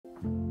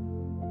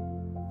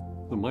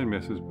my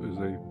Mass is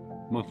a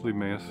monthly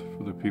Mass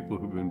for the people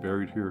who've been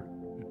buried here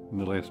in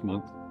the last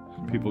month.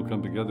 People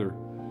come together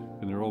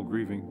and they're all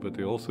grieving, but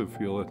they also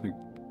feel, I think,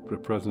 the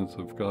presence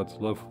of God's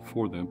love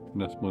for them,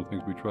 and that's one of the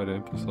things we try to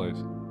emphasize.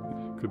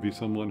 It could be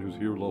someone who's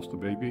here lost a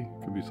baby.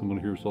 It could be someone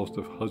here who's lost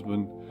a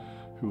husband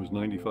who was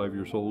 95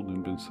 years old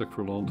and been sick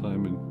for a long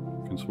time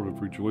and can sort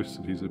of rejoice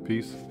that he's at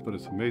peace. But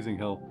it's amazing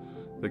how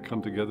they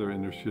come together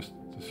and there's just,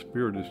 the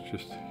Spirit is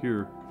just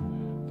here,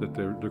 that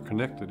they're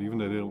connected, even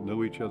though they don't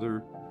know each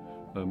other,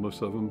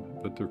 most of them,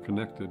 but they're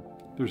connected.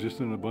 There's just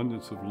an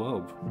abundance of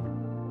love.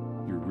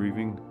 You're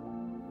grieving,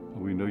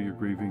 we know you're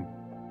grieving,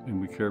 and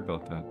we care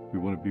about that. We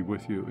want to be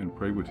with you and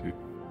pray with you.